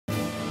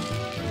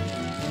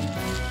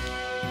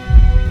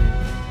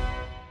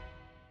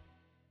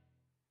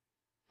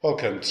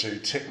Welcome to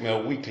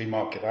Tickmill Weekly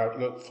Market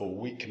Outlook for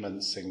week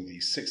commencing the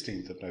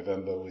 16th of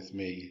November with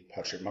me,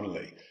 Patrick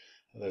Munnelly.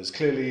 There's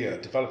clearly a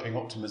developing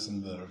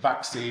optimism that a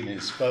vaccine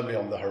is firmly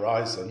on the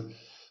horizon,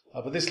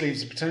 but this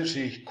leaves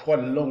potentially quite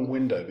a long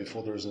window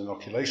before there is an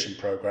inoculation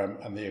program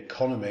and the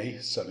economy,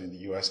 certainly in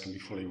the US, can be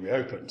fully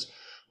reopened.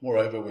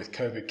 Moreover, with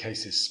COVID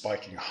cases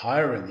spiking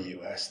higher in the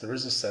US, there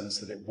is a sense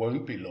that it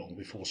won't be long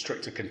before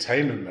stricter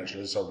containment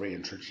measures are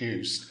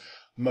reintroduced,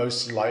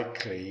 most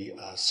likely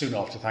soon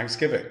after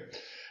Thanksgiving.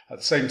 At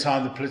the same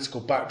time, the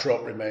political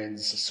backdrop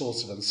remains a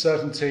source of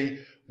uncertainty,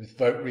 with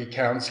vote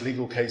recounts,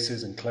 legal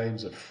cases and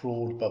claims of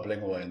fraud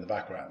bubbling away in the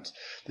background.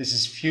 This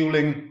is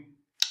fueling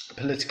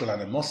political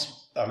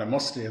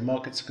animosity, and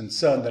markets are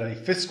concerned that any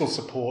fiscal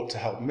support to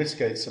help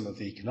mitigate some of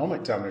the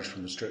economic damage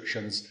from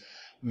restrictions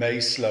may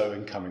slow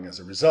in coming as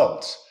a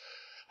result.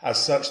 As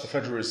such, the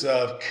Federal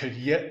Reserve could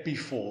yet be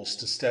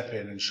forced to step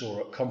in and shore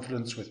up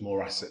confidence with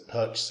more asset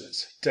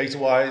purchases.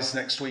 Data-wise,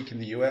 next week in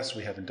the US,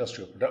 we have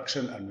industrial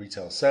production and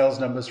retail sales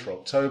numbers for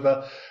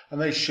October,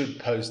 and they should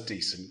post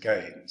decent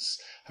gains.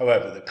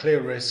 However, the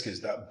clear risk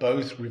is that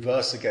both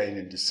reverse again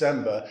in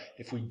December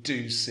if we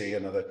do see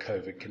another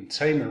COVID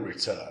containment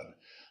return,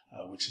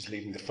 which is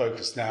leaving the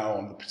focus now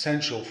on the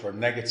potential for a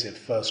negative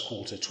first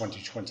quarter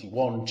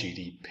 2021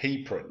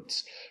 GDP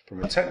print.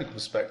 From a technical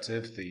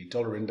perspective, the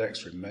dollar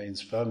index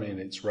remains firmly in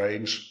its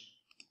range,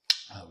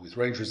 with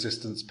range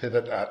resistance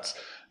pivot at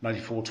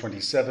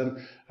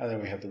 94.27, and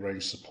then we have the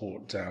range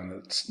support down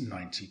at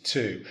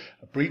 92.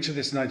 A breach of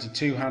this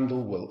 92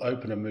 handle will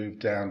open a move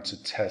down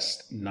to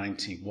test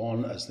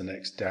 91 as the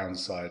next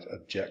downside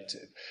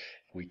objective.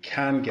 If we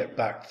can get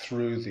back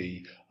through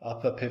the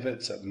upper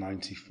pivots at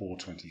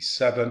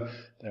 94.27,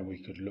 then we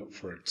could look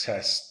for a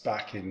test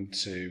back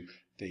into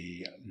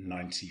the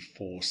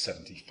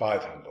 94.75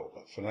 handle.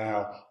 But for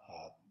now,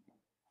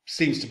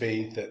 seems to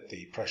be that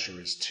the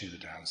pressure is to the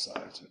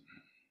downside.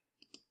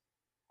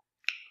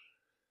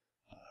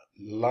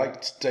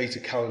 Light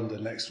data calendar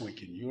next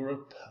week in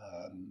Europe.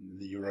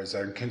 The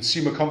Eurozone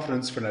consumer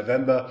confidence for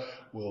November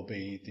will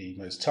be the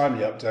most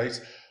timely update.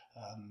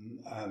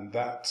 And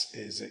that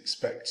is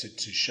expected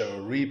to show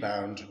a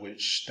rebound,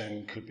 which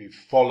then could be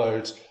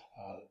followed,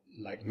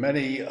 like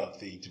many of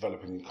the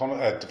developed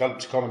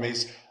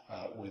economies,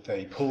 with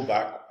a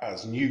pullback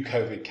as new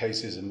COVID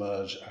cases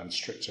emerge and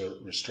stricter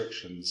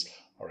restrictions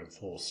are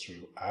enforced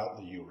throughout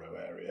the euro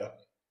area.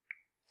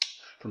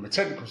 From a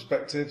technical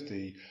perspective,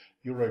 the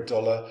euro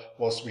dollar,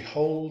 whilst we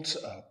hold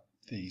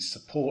the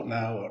support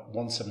now at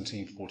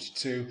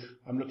 117.42.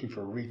 I'm looking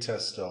for a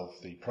retest of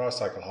the price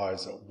cycle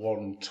highs at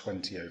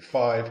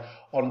 120.05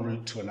 en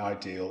route to an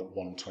ideal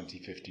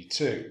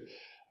 120.52.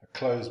 A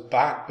close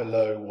back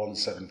below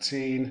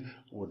 117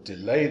 would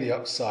delay the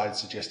upside,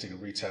 suggesting a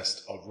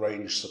retest of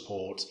range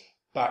support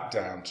back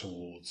down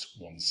towards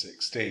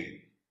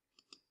 116.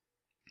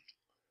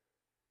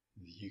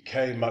 In the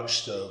UK,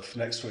 much of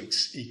next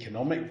week's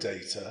economic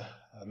data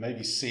may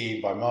be seen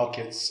by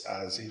markets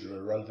as either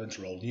irrelevant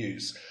or old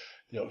news.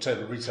 The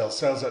October retail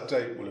sales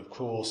update will, of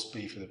course,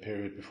 be for the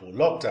period before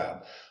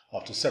lockdown.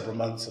 After several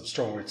months of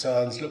strong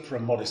returns, look for a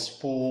modest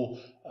fall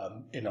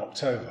in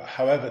October.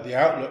 However, the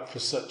outlook for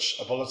such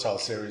a volatile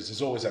series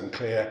is always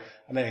unclear,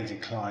 and any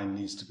decline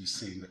needs to be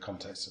seen in the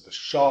context of a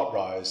sharp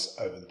rise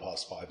over the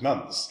past 5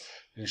 months.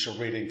 The initial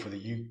reading for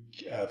the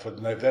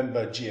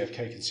November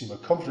GfK consumer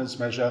confidence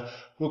measure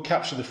will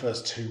capture the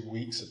first 2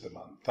 weeks of the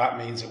month. That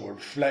means it will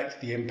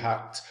reflect the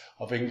impact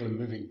of England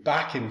moving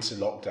back into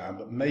lockdown,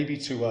 but maybe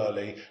too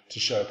early to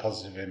show a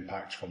positive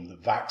impact from the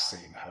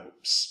vaccine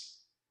hopes.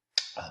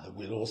 That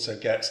we'll also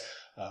get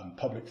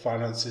public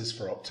finances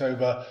for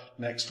October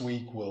next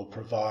week will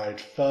provide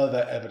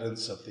further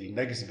evidence of the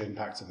negative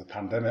impact of the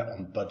pandemic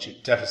on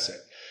budget deficit.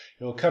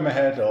 It will come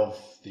ahead of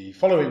the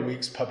following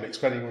week's public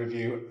spending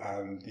review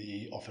and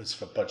the Office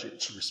for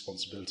Budget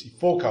Responsibility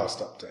forecast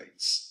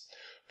updates.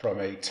 From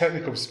a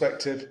technical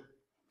perspective,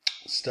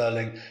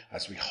 sterling,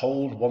 as we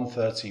hold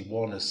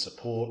 131 as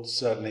support,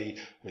 certainly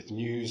with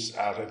news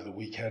out over the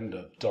weekend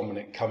of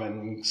Dominic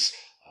Cummings'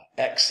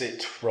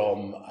 exit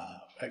from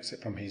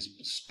his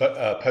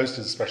post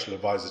as Special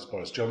Advisor to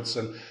Boris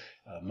Johnson.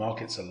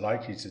 Markets are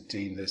likely to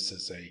deem this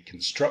as a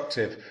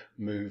constructive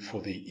move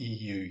for the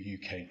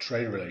EU-UK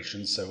trade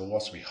relations. So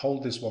whilst we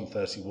hold this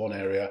 131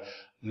 area,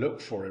 look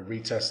for a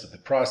retest of the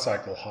price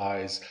cycle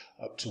highs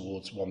up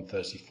towards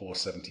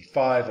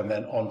 134.75 and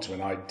then on to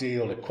an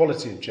ideal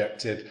equality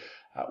objective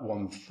at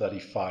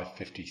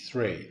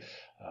 135.53.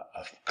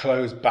 A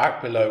close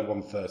back below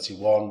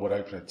 131 would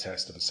open a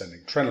test of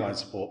ascending trendline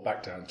support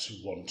back down to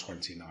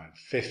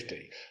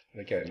 129.50.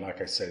 But again, like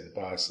I say, the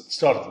bias at the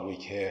start of the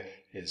week here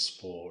is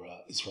for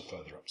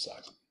further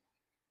upside.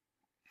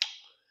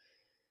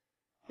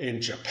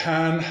 In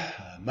Japan,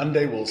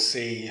 Monday we'll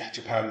see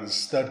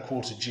Japan's third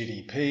quarter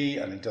GDP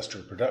and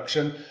industrial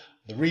production.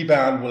 The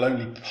rebound will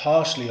only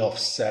partially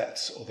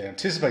offset, or the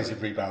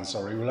anticipated rebound,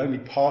 will only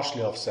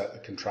partially offset the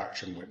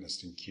contraction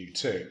witnessed in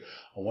Q2.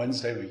 On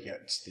Wednesday, we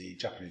get the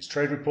Japanese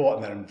trade report,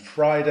 and then on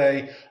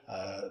Friday,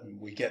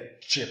 we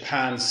get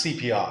Japan's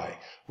CPI,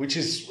 which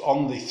is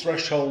on the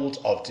threshold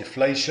of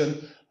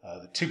deflation.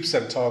 The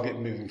 2% target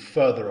moving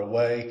further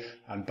away,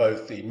 and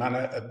both the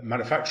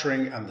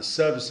manufacturing and the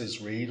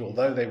services read,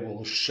 although they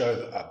will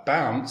show a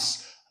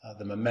bounce,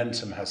 the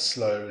momentum has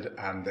slowed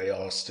and they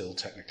are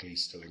technically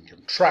still in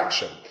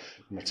contraction.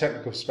 From a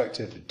technical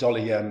perspective, the dollar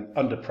yen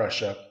under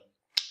pressure.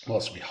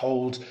 Whilst we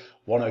hold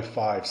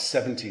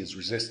 105.70 as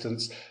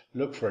resistance,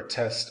 look for a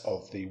test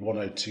of the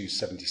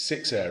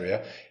 102.76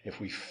 area. If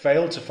we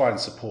fail to find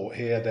support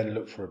here, then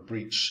look for a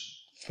breach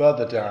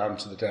further down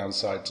to the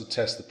downside to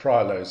test the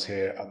prior lows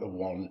here at the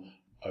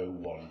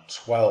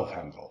 101.12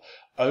 handle.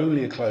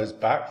 Only a close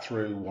back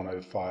through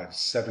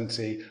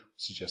 105.70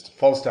 suggests a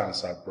false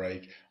downside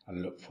break,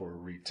 and look for a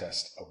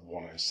retest of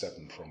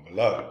 107 from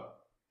below.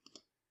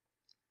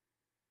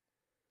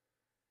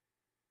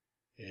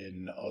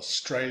 In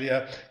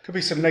Australia, could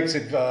be some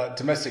negative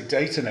domestic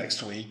data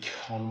next week.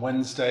 On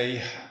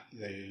Wednesday,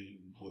 they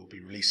will be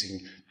releasing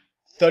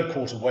third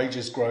quarter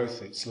wages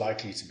growth. It's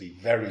likely to be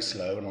very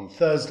slow. And on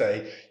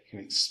Thursday, you can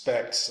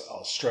expect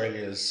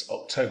Australia's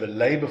October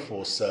labour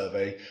force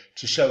survey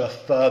to show a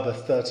further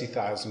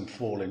 30,000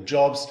 fall in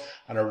jobs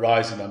and a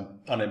rise in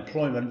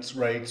unemployment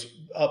rate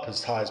up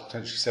as high as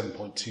potentially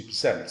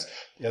 7.2%.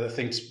 The other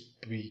thing to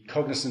be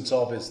cognizant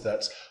of is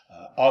that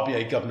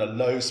RBA Governor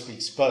Lowe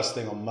speaks first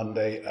thing on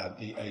Monday at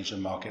the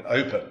Asian Market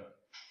Open.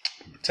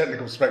 From a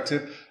technical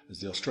perspective, as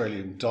the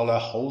Australian dollar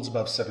holds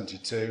above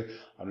 72,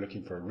 I'm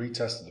looking for a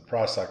retest of the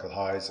prior cycle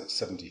highs at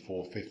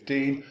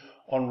 74.15,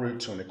 en route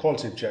to an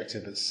equality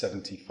objective at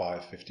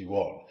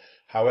 75.51.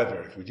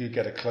 However, if we do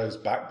get a close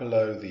back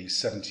below the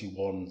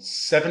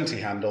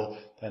 71.70 handle,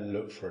 then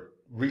look for a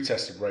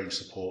retested range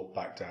support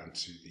back down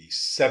to the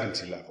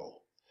 70 level.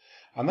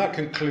 And that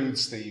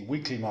concludes the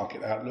weekly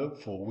market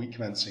outlook for week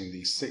commencing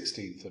the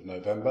 16th of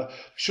November. Be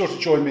sure to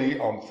join me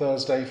on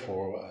Thursday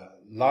for a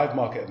live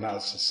market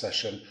analysis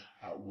session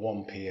at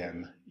 1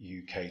 p.m.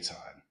 UK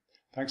time.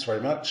 Thanks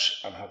very much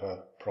and have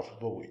a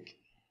profitable week.